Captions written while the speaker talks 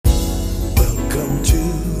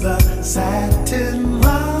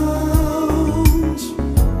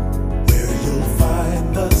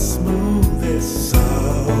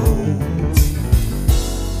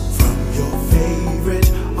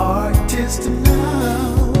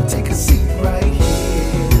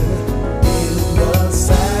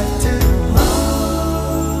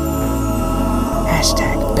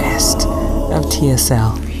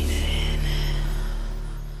TSL.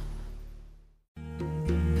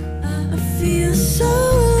 I feel so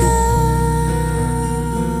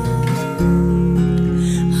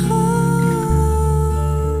alone.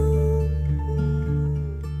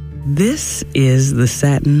 This is the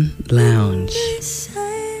Satin Lounge.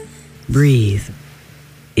 Breathe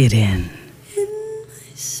it in.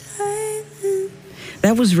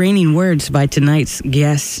 That was Raining Words by tonight's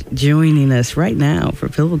guest joining us right now for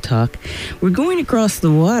Pillow Talk. We're going across the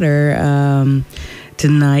water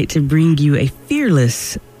tonight to bring you a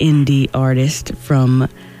fearless indie artist from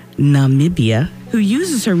Namibia who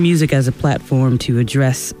uses her music as a platform to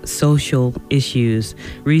address social issues.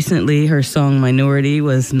 Recently, her song Minority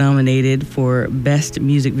was nominated for Best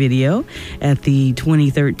Music Video at the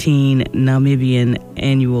 2013 Namibian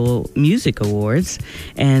Annual Music Awards,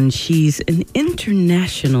 and she's an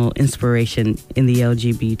international inspiration in the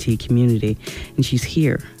LGBT community, and she's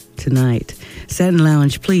here tonight. Satin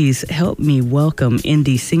Lounge, please help me welcome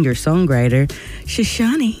indie singer-songwriter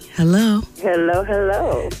Shishani. Hello. Hello,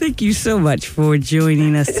 hello. Thank you so much for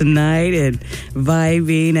joining us tonight and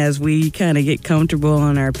vibing as we kind of get comfortable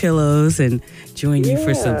on our pillows and join you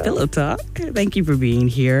for some pillow talk. Thank you for being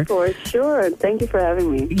here. For sure. Thank you for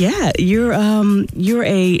having me. Yeah, you're a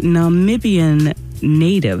Namibian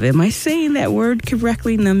native. Am I saying that word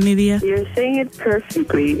correctly, Namibia? You're saying it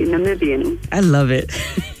perfectly, Namibian. I love it.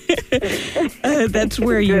 That's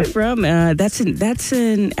where you're from. That's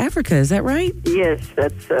in Africa, is that right? Yes,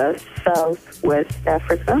 that's Southwest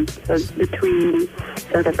Africa, so it's between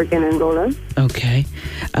South Africa and Angola. Okay.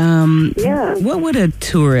 Yeah. What would a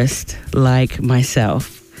tourist like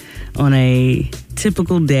myself on a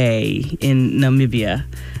typical day in Namibia,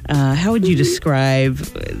 how would you describe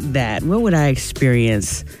that? What would I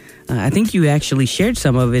experience? I think you actually shared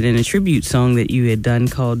some of it in a tribute song that you had done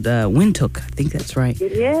called Windhoek. I think that's right.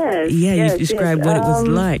 Yes. Yeah, yes, you described what it was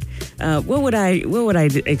like. What would I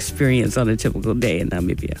experience on a typical day in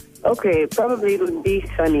Namibia? Okay, probably it would be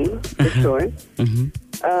sunny for sure.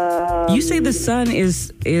 Mm-hmm. You say the sun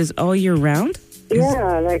is all year round?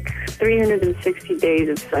 Yeah, like 360 days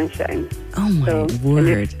of sunshine. Oh my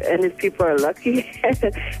word. And if people are lucky,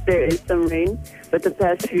 there is some rain. But the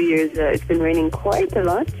past few years, it's been raining quite a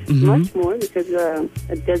lot, much more, because a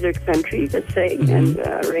desert country, let's say, and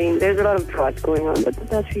rain. There's a lot of drought going on. But the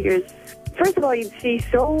past few years, first of all, you'd see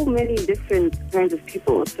so many different kinds of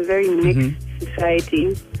people. It's a very mixed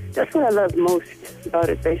society. That's what I love most about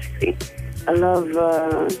it, basically. I love,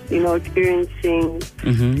 experiencing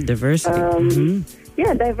diversity.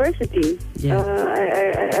 Yeah, diversity. Yeah.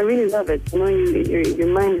 I really love it. You know, your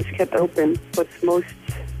mind is kept open. What's most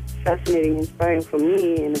fascinating, inspiring for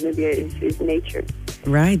me in Namibia is nature.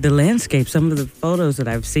 Right, the landscape. Some of the photos that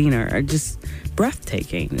I've seen are just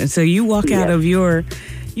breathtaking. And so you walk out of your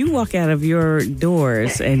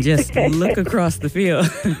doors and just look across the field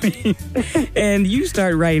and you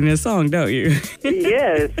start writing a song, don't you?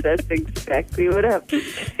 Yes, that's exactly what happened.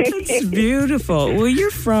 It's beautiful. Well,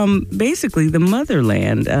 you're from basically the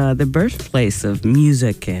motherland, the birthplace of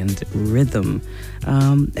music and rhythm.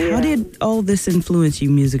 How did all this influence you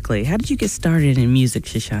musically? How did you get started in music,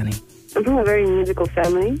 Shishani? I'm from a very musical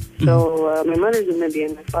family. So my mother's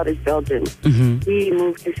Namibian, my father's Belgian. He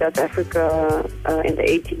moved to South Africa in the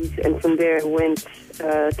 80s, and from there went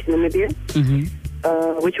to Namibia,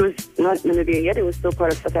 which was not Namibia yet. It was still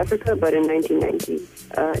part of South Africa, but in 1990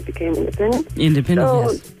 it became independent.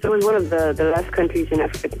 So it was one of the last countries in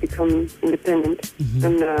Africa to become independent,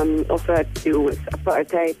 and also had to do with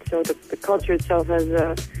apartheid. So the culture itself has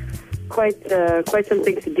quite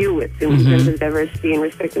something to deal with in terms of diversity and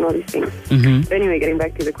respect and all these things. But anyway, getting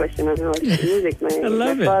back to the question on how I started music, I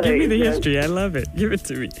love my it. father Give me the history. I love it. Give it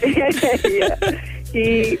to me.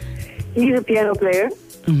 He's a piano player,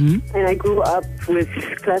 and I grew up with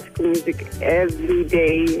classical music every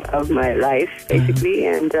day of my life, basically.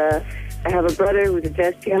 And I have a brother who's a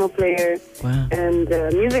jazz piano player, and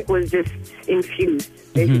music was just infused,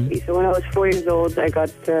 basically. So when I was 4 years old, I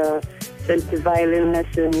got sent to violin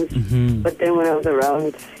lessons, but then when I was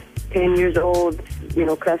around 10 years old,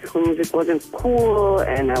 classical music wasn't cool,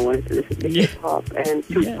 and I wanted to listen to hip-hop and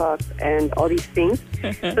Tupac and all these things.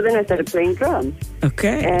 So then I started playing drums.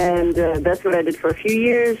 Okay. And that's what I did for a few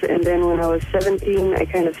years, and then when I was 17, I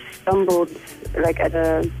kind of stumbled, at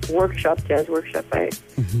a jazz workshop.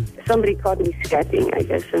 Somebody caught me scatting, I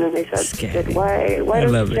guess, and then they said, why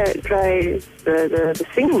don't you try the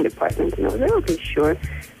singing department? And I was like, okay, sure.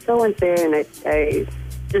 So I went there, and I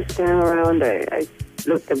just ran around. I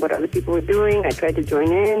looked at what other people were doing. I tried to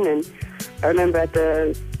join in, and I remember at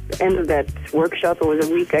the end of that workshop, it was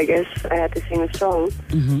a week, I guess, I had to sing a song.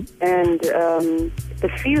 And the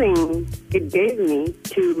feeling it gave me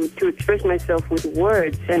to express myself with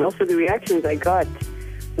words, and also the reactions I got,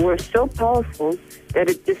 were so powerful that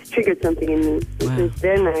it just triggered something in me. Wow. Since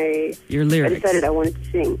then, Your I lyrics. decided I wanted to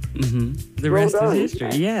sing. The rest is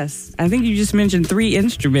history. Yes. I think you just mentioned 3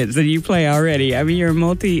 instruments that you play already. I mean, you're a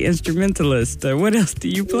multi-instrumentalist. What else do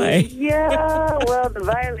you play? Yeah, well, the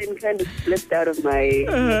violin kind of slipped out of my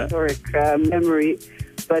historic memory.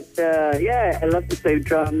 But, yeah, I love to play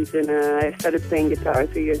drums, and I started playing guitar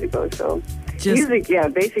 3 years ago, so... Music, yeah,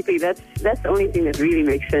 basically that's the only thing that really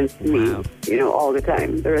makes sense to me, all the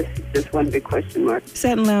time. The rest is just one big question mark.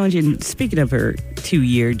 Satin Lounge, and speaking of her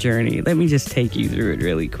 2-year journey, let me just take you through it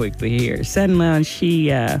really quickly here. Satin Lounge,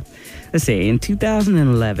 she, let's see, in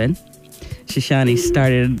 2011, Shishani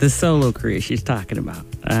started the solo career she's talking about.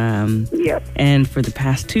 Yep. And for the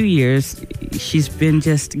past 2 years, she's been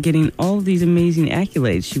just getting all of these amazing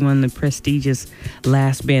accolades. She won the prestigious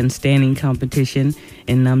Last Band Standing competition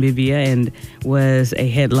in Namibia and was a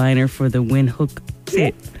headliner for the Windhoek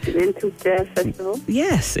Jazz Festival.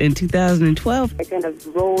 Yes, in 2012. I kind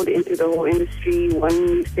of rolled into the whole industry. One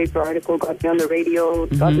newspaper article got me on the radio,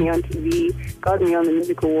 got me on TV, got me on the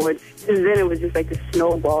music awards. Since then, it was just like the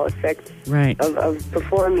snowball effect of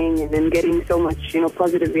performing and then getting so much,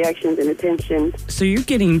 positive reactions and attention. So you're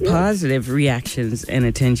getting positive reactions and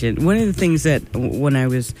attention. One of the things that when I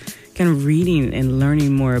was kind of reading and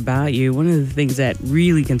learning more about you, one of the things that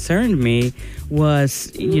really concerned me was,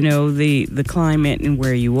 the climate and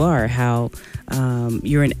where you are, how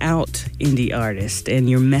you're an out indie artist and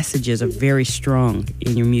your messages are very strong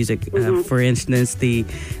in your music. For instance, the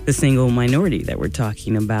single Minority that we're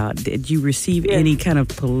talking about. Did you receive any kind of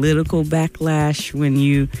political backlash when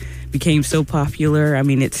you became so popular? I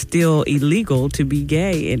mean, it's still illegal to be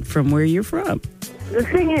gay from where you're from. The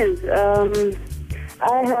thing is,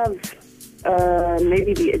 I have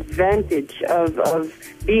maybe the advantage of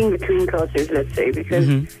being between cultures, let's say, because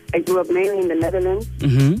I grew up mainly in the Netherlands,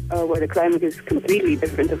 where the climate is completely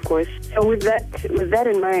different, of course. So with that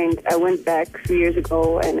in mind, I went back 3 years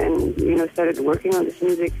ago and started working on this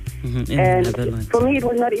music. And for me, it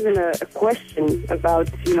was not even a question about,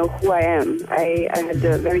 who I am. I had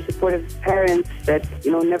very supportive parents that,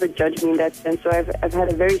 never judged me in that sense. So I've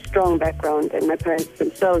had a very strong background, and my parents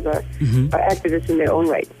themselves are activists in their own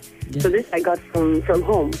right. Yeah. So this I got from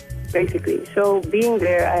home, basically. So being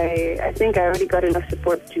there, I think I already got enough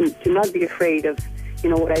support to not be afraid of,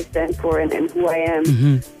 what I stand for and who I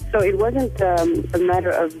am. So it wasn't a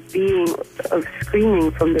matter of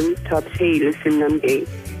screaming from the rooftops, hey, listen, I'm gay.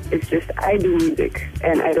 It's just I do music,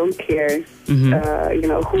 and I don't care, who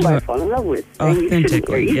I fall in love with. And you shouldn't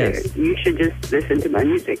care either. Yes. You should just listen to my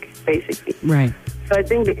music, basically. Right. So I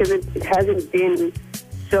think because it hasn't been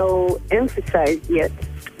so emphasized yet,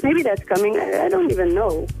 maybe that's coming. I don't even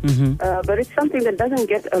know. But it's something that doesn't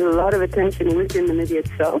get a lot of attention within Namibia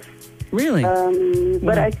itself. Really?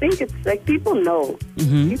 But I think it's like people know.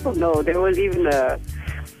 People know. There was even a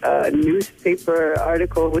newspaper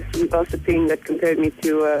article with some gossiping that compared me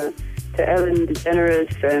to Ellen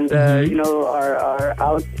DeGeneres and our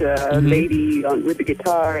out lady with the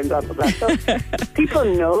guitar and blah blah blah. So people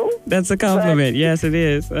know. That's a compliment. Yes, it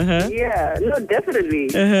is. Yeah, no, definitely.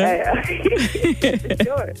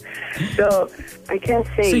 Sure. So I can't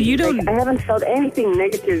say. So you don't. I haven't felt anything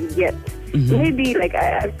negative yet. Maybe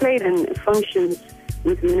I've played in functions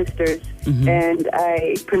with ministers and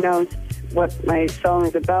I pronounced what my song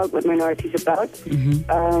is about, what Minority is about. And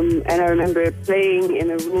I remember playing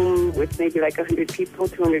in a room with maybe 100 people,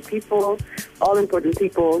 200 people, all important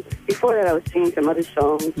people. Before that, I was singing some other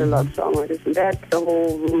songs, a love song or this and that. The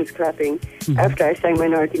whole room is clapping. After I sang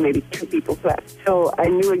Minority, maybe 2 people clapped. So I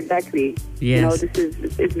knew exactly,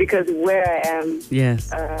 it's because where I am,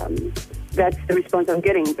 that's the response I'm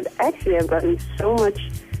getting. But actually, I've gotten so much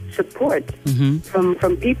support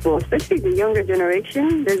from people, especially the younger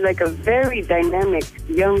generation. There's a very dynamic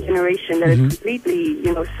young generation that is completely,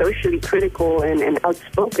 socially critical and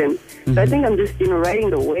outspoken. So I think I'm just,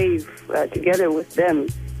 riding the wave together with them.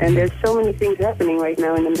 And there's so many things happening right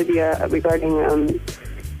now in Namibia regarding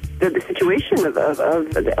the situation of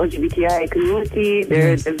the LGBTI community. There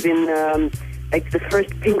have been the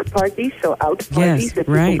first pink party, so out parties that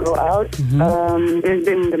people go out. There's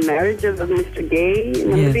been the marriage of Mr. Gay in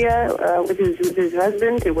Namibia with his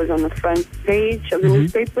husband. It was on the front page of the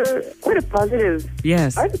newspaper. Quite a positive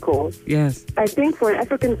article. Yes. I think for an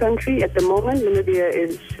African country at the moment, Namibia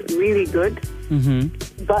is really good.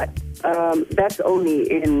 But That's only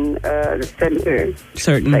in the center.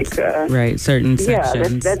 Certain, certain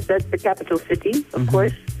sections. Yeah, that's the capital city, of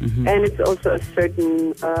course. Mm-hmm. And it's also a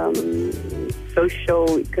certain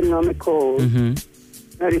socio-economical,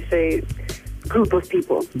 how do you say, group of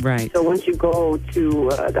people. Right. So once you go to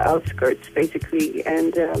the outskirts, basically,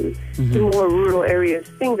 and to more rural areas,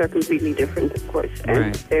 things are completely different, of course.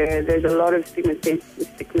 And there's a lot of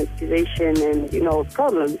stigmatization and,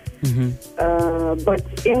 problems. But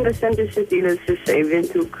in the center city, let's just say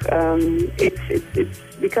Windhoek, it's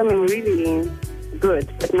becoming really good,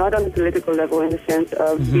 but not on the political level in the sense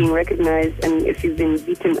of being recognized, and if you've been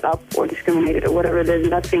beaten up or discriminated or whatever, there's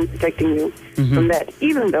nothing protecting you from that,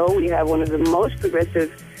 even though we have one of the most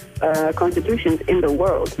progressive constitutions in the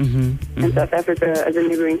world. And South Africa, as a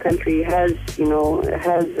neighboring country, has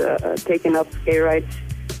taken up gay rights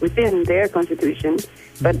within their constitution.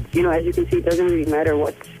 But, as you can see, it doesn't really matter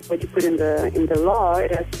what you put in the law.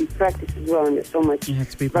 It has to be practiced as well, and there's so much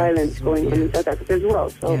violence going on in South Africa as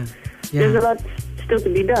well. So there's a lot still to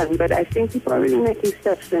be done, but I think people are really making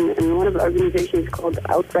steps, and one of the organizations called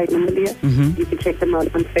Outright Namibia. You can check them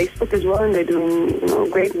out on Facebook as well, and they're doing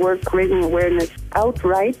great work raising awareness.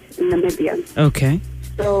 Outright Namibia. Okay.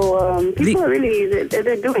 So people are really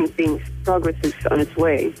they're doing things. Progress is on its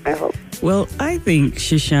way, I hope. Well, I think,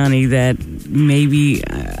 Shishani, that maybe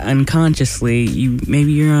unconsciously,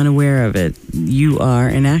 you're unaware of it. You are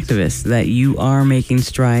an activist, that you are making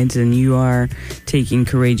strides and you are taking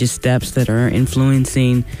courageous steps that are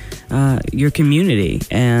influencing your community.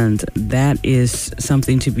 And that is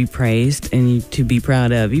something to be praised and to be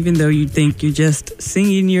proud of, even though you think you're just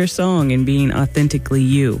singing your song and being authentically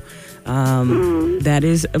you. That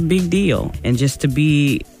is a big deal. And just to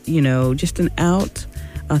be, just an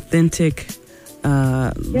authentic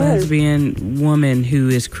lesbian woman who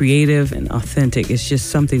is creative and authentic is just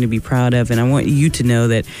something to be proud of. And I want you to know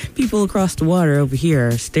that people across the water over here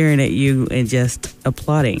are staring at you and just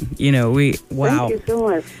applauding. Wow. Thank you so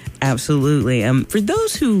much. Absolutely. For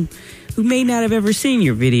those who may not have ever seen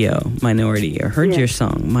your video, Minority, or heard your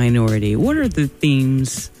song, Minority, what are the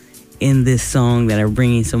themes in this song that are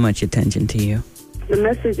bringing so much attention to you? The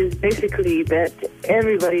message is basically that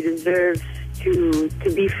everybody deserves to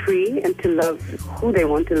be free and to love who they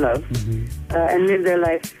want to love, and live their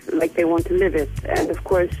life like they want to live it. And of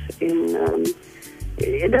course,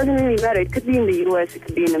 it doesn't really matter. It could be in the U.S., it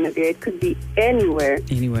could be in Namibia, it could be anywhere.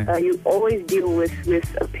 You always deal with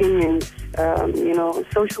opinions,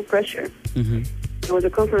 social pressure. There was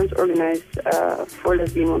a conference organized for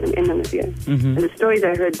lesbian women in Namibia, and the stories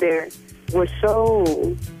I heard there were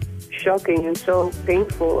so shocking and so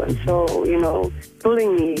painful and so,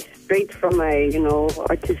 pulling me straight from my,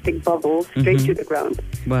 artistic bubble straight to the ground.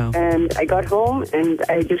 Wow. And I got home and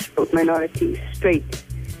I just wrote Minority straight.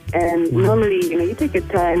 And normally, you take your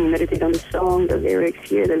time, you meditate on the song, the lyrics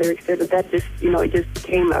here, the lyrics there, but that just, it just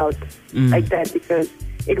came out like that because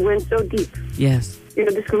it went so deep. Yes.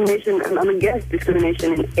 Discrimination, I'm against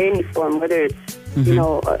discrimination in any form, whether it's,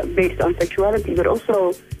 based on sexuality, but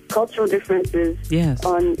also cultural differences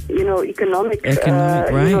on, economic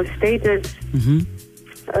status,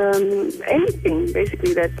 anything,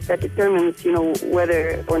 basically, that determines,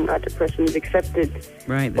 whether or not a person is accepted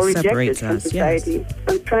or rejected from society. Yes.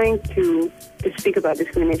 I'm trying to speak about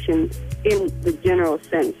discrimination in the general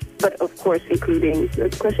sense, but of course including the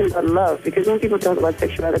question about love, because when people talk about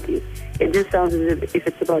sexuality, it just sounds as if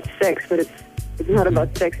it's about sex, but it's not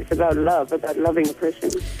about sex, it's about love, about loving a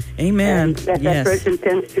person. Amen. And that person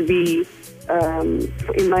tends to be,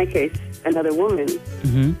 in my case, another woman.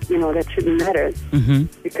 That shouldn't matter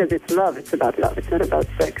because it's love, it's about love, it's not about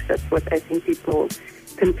sex. That's what I think people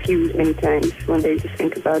confuse many times when they just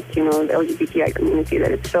think about, the LGBTI community,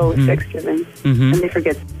 that it's so sex-driven, and they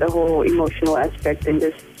forget the whole emotional aspect and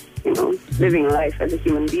just, living life as a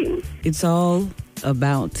human being. It's all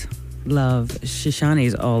about love. Shishani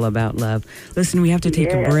is all about love. Listen, we have to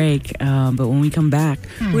take a break, but when we come back,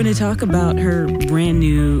 we're going to talk about her brand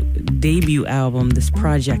new debut album, this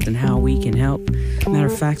project, and how we can help. Matter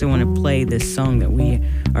of fact, I want to play this song that we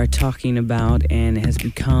are talking about, and it has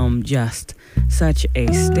become just such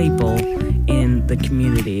a staple in the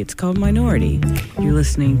community. It's called Minority. You're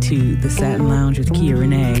listening to The Satin Lounge with Kia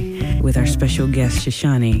Renee with our special guest,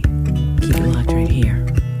 Shishani. Keep it locked right here.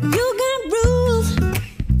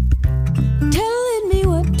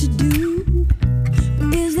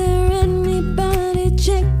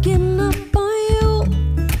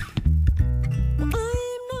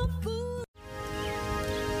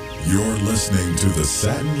 You're listening to The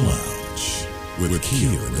Satin Lounge with Kia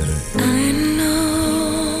Renee. I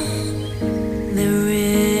know there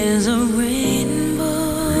is a rainbow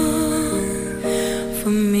for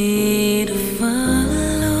me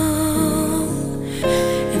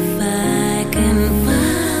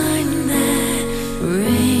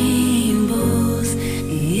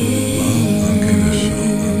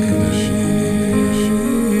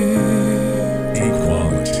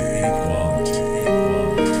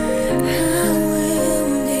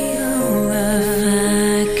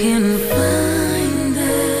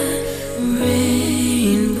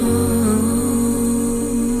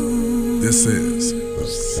This is the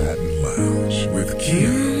Satin Lounge with Kia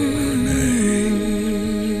Renee.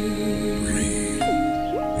 Breathe.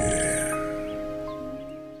 Yeah.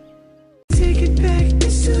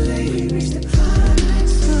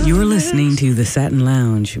 You're listening to the Satin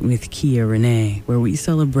Lounge with Kia Renee, where we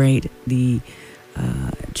celebrate the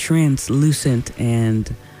translucent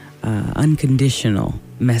and unconditional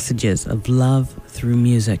messages of love through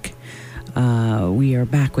music. We are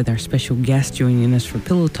back with our special guest joining us for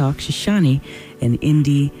Pillow Talk, Shishani, an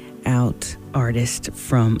indie out artist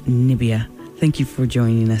from Namibia. Thank you for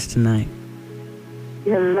joining us tonight.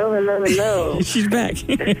 Hello. She's back.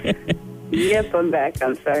 Yep, I'm back.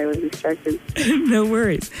 I'm sorry, I was distracted. No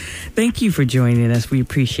worries. Thank you for joining us. We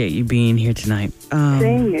appreciate you being here tonight.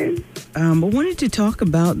 Same here. I wanted to talk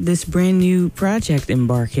about this brand new project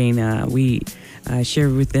embarking. We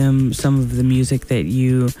shared with them some of the music that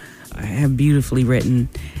you have beautifully written,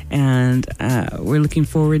 and we're looking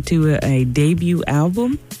forward to a debut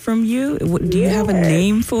album from you. Do you have a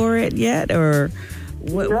name for it yet, or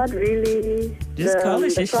what? Not really. Just call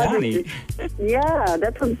it Shishani. Yeah,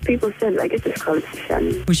 that's what people said. I guess just call it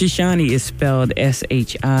Shishani. Well, Shishani is spelled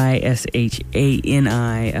Shishani,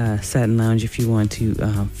 Satin Lounge, if you want to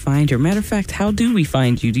find her. Matter of fact, how do we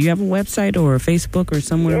find you? Do you have a website or a Facebook or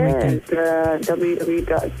somewhere we can? Yes,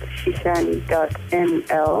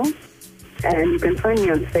 www.shishani.nl. And you can find me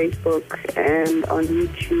on Facebook and on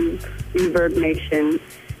YouTube, Reverb Nation.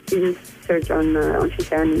 You just search on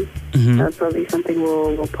Shishani. Probably something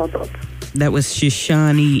will pop up. That was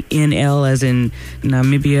Shishani NL as in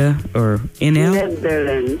Namibia or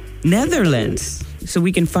NL? Netherlands. So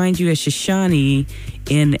we can find you at Shishani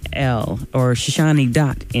NL or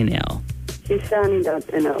Shishani.nl.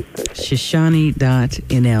 Shishani.nl.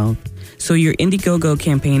 Shishani.nl. So your Indiegogo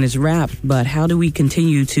campaign is wrapped, but how do we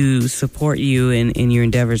continue to support you in your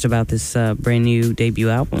endeavors about this brand new debut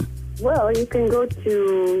album? Well, you can go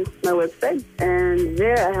to my website, and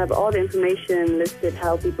there I have all the information listed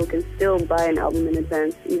how people can still buy an album in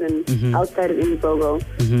advance, even outside of Indiegogo.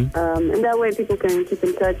 And that way people can keep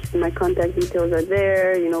in touch. My contact details are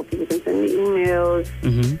there. You know, people can send me emails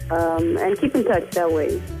and keep in touch that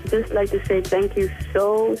way. Just like to say thank you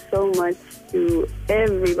so much to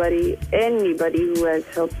anybody who has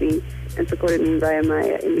helped me and supported me via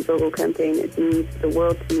my Indiegogo campaign. It means the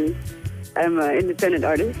world to me. I'm an independent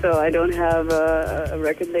artist, so I don't have a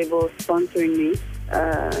record label sponsoring me,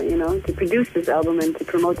 to produce this album and to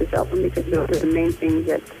promote this album, because those are the main things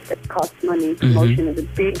that cost money. Promotion is a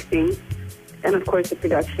big thing. And, of course, the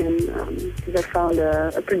production, because I found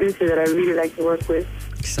a producer that I really like to work with.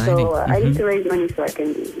 Exciting. So I need to raise money so I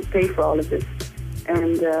can pay for all of this.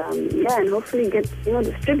 And, and hopefully get,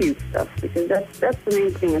 distribute stuff, because that's the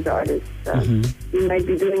main thing as an artist. You might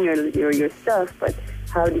be doing your stuff, but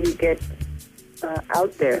how do you get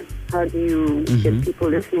out there? How do you get people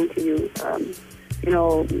listening to you,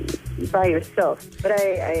 by yourself? But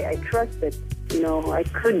I trust that, I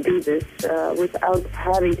could do this without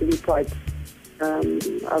having to be part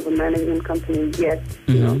of a management company yet,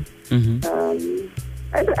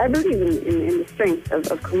 I believe in the strength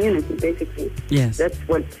of community, basically. Yes. That's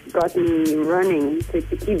what got me running to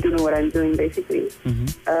keep doing what I'm doing, basically.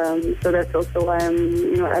 So that's also why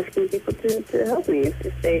I'm, asking people to help me.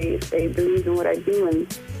 If they believe in what I do and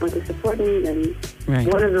want to support me, then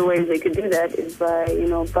one of the ways they could do that is by,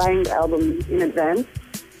 buying the album in advance.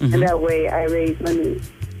 And that way I raise money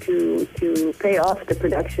to pay off the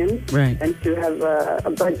production and to have a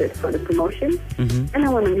budget for the promotion. And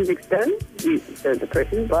then when the music's done, the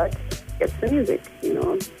person bought gets the music,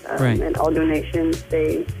 and all donations,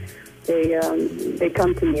 they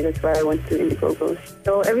come to me. That's why I went to Indiegogo.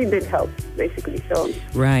 So every bit helps, basically. So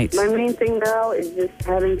my main thing now is just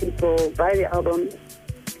having people buy the album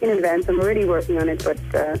in advance. I'm already working on it, but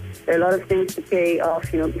there are a lot of things to pay off,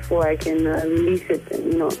 before I can release it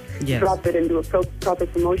and, drop it and do a proper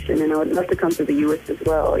promotion. And I would love to come to the U.S. as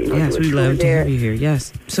well. Yes, we'd love to have you here,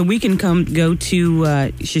 yes. So we can go to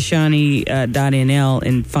Shishani.nl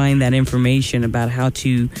and find that information about how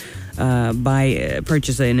to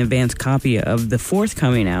purchase an advance copy of the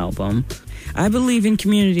forthcoming album. I believe in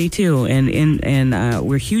community too, and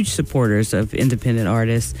we're huge supporters of independent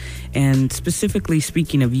artists. And specifically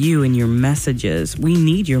speaking of you and your messages, we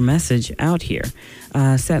need your message out here.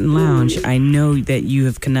 Satin Lounge. I know that you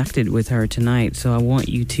have connected with her tonight, so I want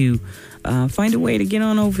you to find a way to get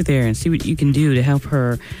on over there and see what you can do to help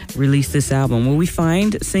her release this album. Will we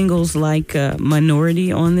find singles like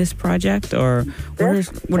Minority on this project, or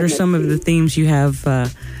what are some of the themes you have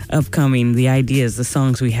upcoming, the ideas, the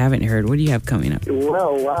songs we haven't heard? What do you have coming up?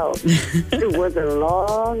 Well, wow. It was a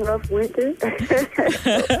long, rough winter.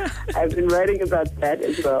 I've been writing about that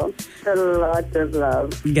as well. A lot of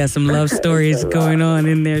love. You got some love stories going on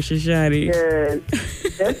in there, Shishani. Yes,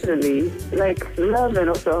 definitely. Like love and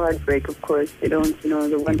also heartbreak, of course. The one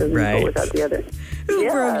doesn't go without the other. Who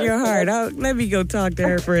broke your heart? Let me go talk to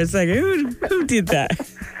her for a second. Who did that?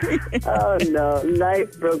 Oh, no.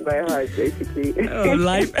 Life broke my heart, basically. Oh,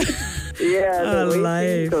 life? Yeah.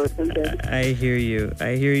 Life. I hear you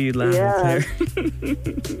loud and clear.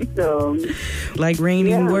 So, like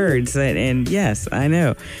Raining Words. And yes, I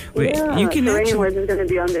know. You can Raining Words is going to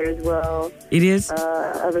be on there as well. It is?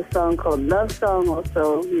 I have a song called Love Song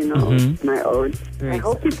also, my ode. I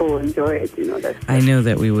hope people will enjoy it, I know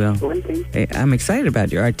that we will. One thing. I'm excited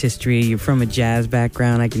about your artistry. You're from a jazz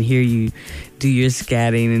background. I can hear you do your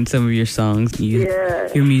scatting in some of your songs.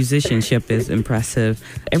 Your musicianship is impressive.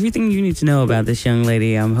 Everything you need to know about this young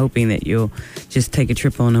lady, I'm hoping that you'll just take a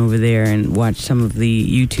trip on over there and watch some of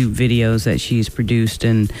the YouTube videos that she's produced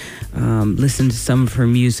and listen to some of her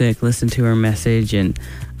music, listen to her message, and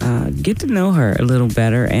get to know her a little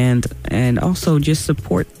better, and also just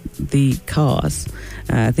support the cause.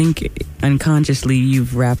 I think unconsciously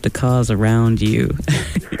you've wrapped a cause around you.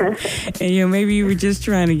 And maybe you were just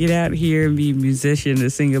trying to get out here and be a musician to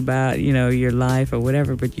sing about, your life or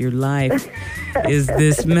whatever, but your life is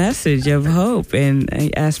this message of hope and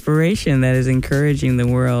aspiration that is encouraging the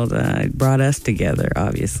world. It brought us together,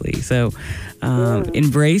 obviously. So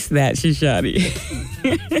embrace that, Shishani.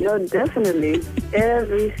 No, definitely.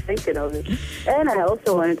 Every second of it. And I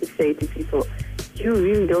also wanted to say to people, you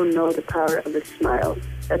really don't know the power of a smile.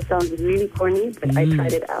 That sounds really corny, but I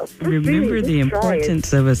tried it out. Remember the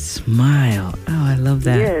importance of a smile. Oh, I love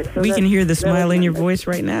that. Yeah, so we can hear the smile in your voice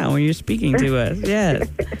right now when you're speaking to us. Yes.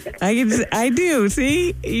 I do.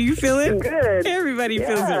 See? You feel it? Good. Everybody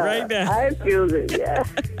feels it right now. I feel it, yeah.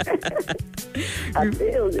 I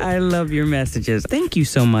feel it. I love your messages. Thank you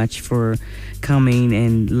so much for coming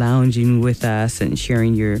and lounging with us and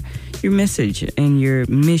sharing your message and your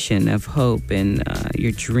mission of hope and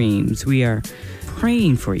your dreams. We are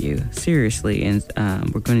praying for you, seriously, and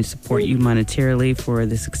we're going to support you monetarily for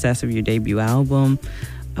the success of your debut album.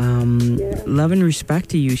 Love and respect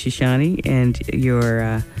to you, Shishani, and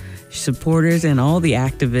your supporters and all the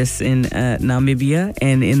activists in Namibia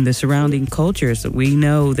and in the surrounding cultures. We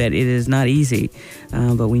know that it is not easy,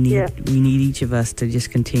 but we need each of us to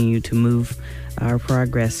just continue to move our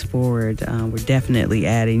progress forward. We're definitely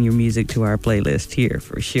adding your music to our playlist here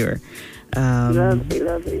for sure.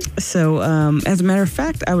 Lovely. So, as a matter of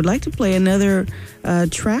fact, I would like to play another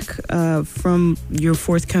track from your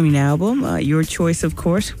forthcoming album. Your choice, of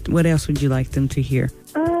course. What else would you like them to hear?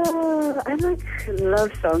 I like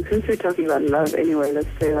love songs. Since we're talking about love anyway, let's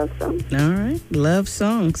play love songs. All right. Love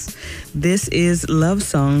songs. This is Love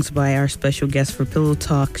Songs by our special guest for Pillow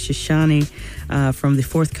Talk, Shishani, from the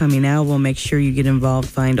forthcoming album. Make sure you get involved.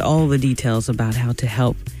 Find all the details about how to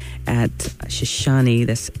help at Shishani.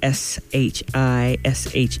 That's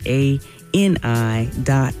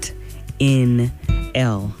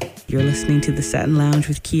SHISHANI.NL. You're listening to The Satin Lounge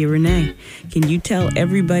with Kia Renee. Can you tell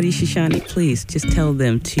everybody, Shishani, please, just tell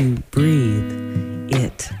them to breathe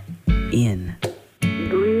it in.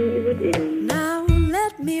 Breathe it in. Now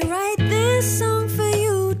let me write this song for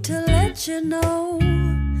you to let you know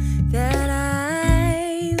that